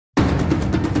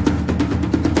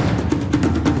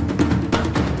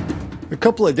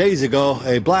couple of days ago,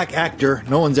 a black actor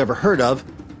no one's ever heard of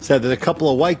said that a couple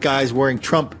of white guys wearing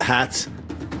Trump hats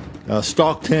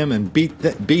stalked him and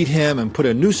beat him and put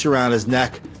a noose around his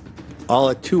neck,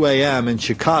 all at 2 a.m. in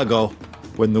Chicago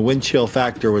when the wind chill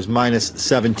factor was minus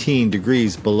 17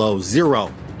 degrees below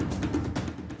zero.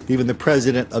 Even the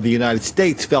President of the United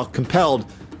States felt compelled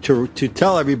to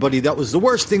tell everybody that was the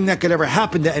worst thing that could ever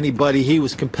happen to anybody. He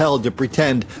was compelled to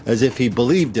pretend as if he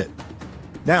believed it.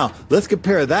 Now, let's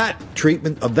compare that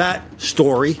treatment of that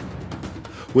story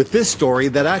with this story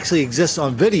that actually exists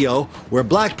on video, where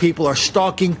black people are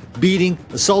stalking, beating,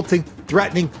 assaulting,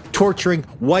 threatening, torturing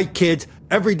white kids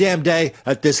every damn day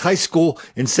at this high school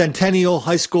in Centennial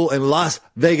High School in Las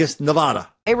Vegas, Nevada.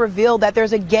 They revealed that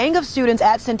there's a gang of students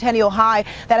at Centennial High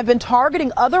that have been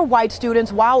targeting other white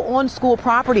students while on school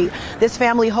property. This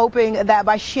family hoping that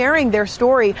by sharing their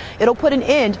story, it'll put an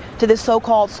end to this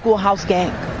so-called schoolhouse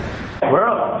gang. Where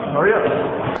up? Hurry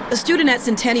up. A student at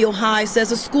Centennial High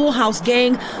says a schoolhouse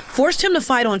gang forced him to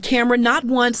fight on camera not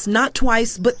once, not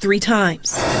twice, but 3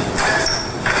 times.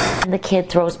 The kid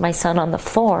throws my son on the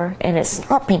floor and is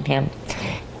slapping him,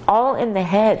 all in the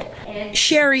head.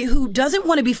 Sherry, who doesn't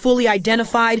want to be fully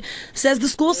identified, says the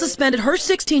school suspended her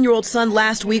 16-year-old son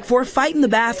last week for a fight in the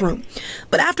bathroom.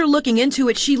 But after looking into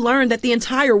it, she learned that the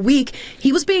entire week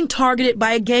he was being targeted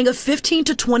by a gang of 15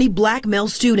 to 20 black male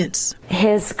students.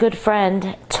 His good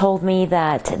friend told me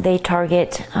that they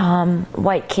target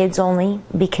white kids only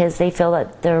because they feel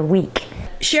that they're weak.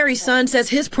 Sherry's son says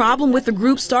his problem with the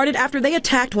group started after they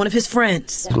attacked one of his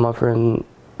friends. My friend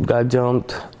got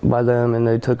jumped by them and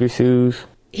they took his shoes.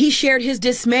 He shared his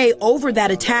dismay over that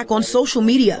attack on social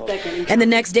media. And the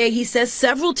next day, he says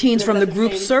several teens from the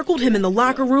group circled him in the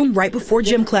locker room right before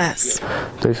gym class.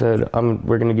 They said,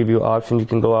 we're going to give you an option. You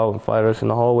can go out and fight us in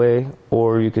the hallway,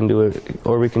 or you can do it,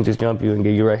 or we can just jump you and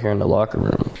get you right here in the locker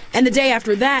room. And the day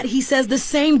after that, he says the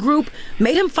same group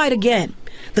made him fight again.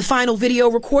 The final video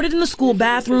recorded in the school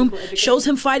bathroom shows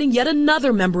him fighting yet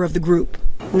another member of the group.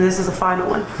 And this is the final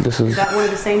one? Is that one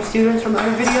of the same students from the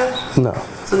other videos? No.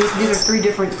 So these are 3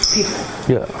 different people?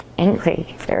 Yeah.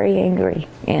 Angry, very angry,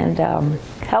 and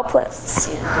helpless.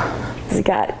 He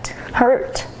got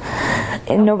hurt,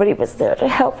 and nobody was there to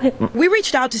help him. We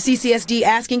reached out to CCSD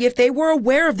asking if they were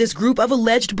aware of this group of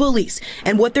alleged bullies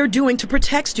and what they're doing to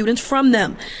protect students from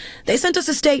them. They sent us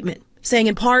a statement saying,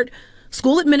 in part,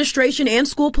 school administration and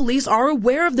school police are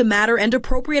aware of the matter and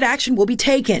appropriate action will be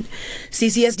taken.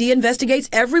 CCSD investigates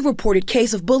every reported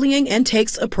case of bullying and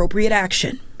takes appropriate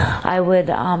action. I would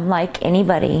like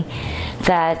anybody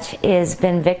that has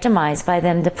been victimized by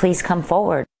them to please come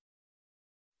forward.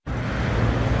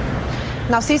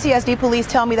 Now, CCSD police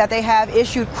tell me that they have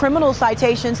issued criminal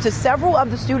citations to several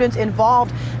of the students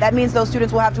involved. That means those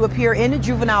students will have to appear in a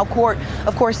juvenile court.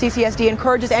 Of course, CCSD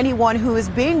encourages anyone who is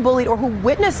being bullied or who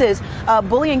witnesses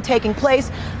bullying taking place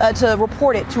to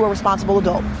report it to a responsible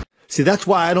adult. See, that's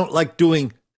why I don't like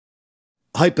doing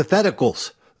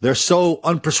hypotheticals. They're so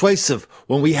unpersuasive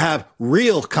when we have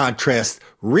real contrast,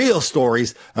 real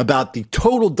stories about the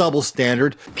total double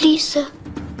standard. Please, sir,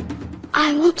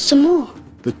 I want some more.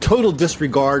 The total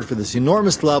disregard for this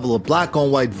enormous level of black on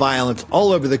white violence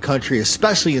all over the country,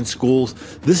 especially in schools.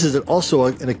 This is also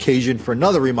an occasion for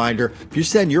another reminder. If you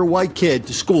send your white kid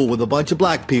to school with a bunch of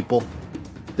black people,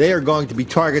 they are going to be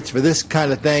targets for this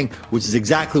kind of thing, which is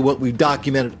exactly what we've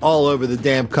documented all over the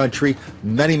damn country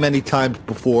many, many times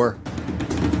before.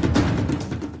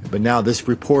 But now this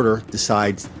reporter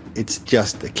decides it's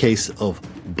just a case of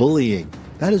bullying.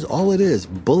 That is all it is,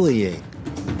 bullying.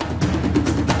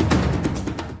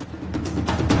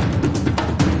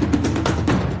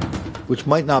 Which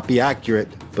might not be accurate,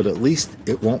 but at least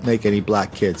it won't make any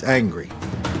black kids angry.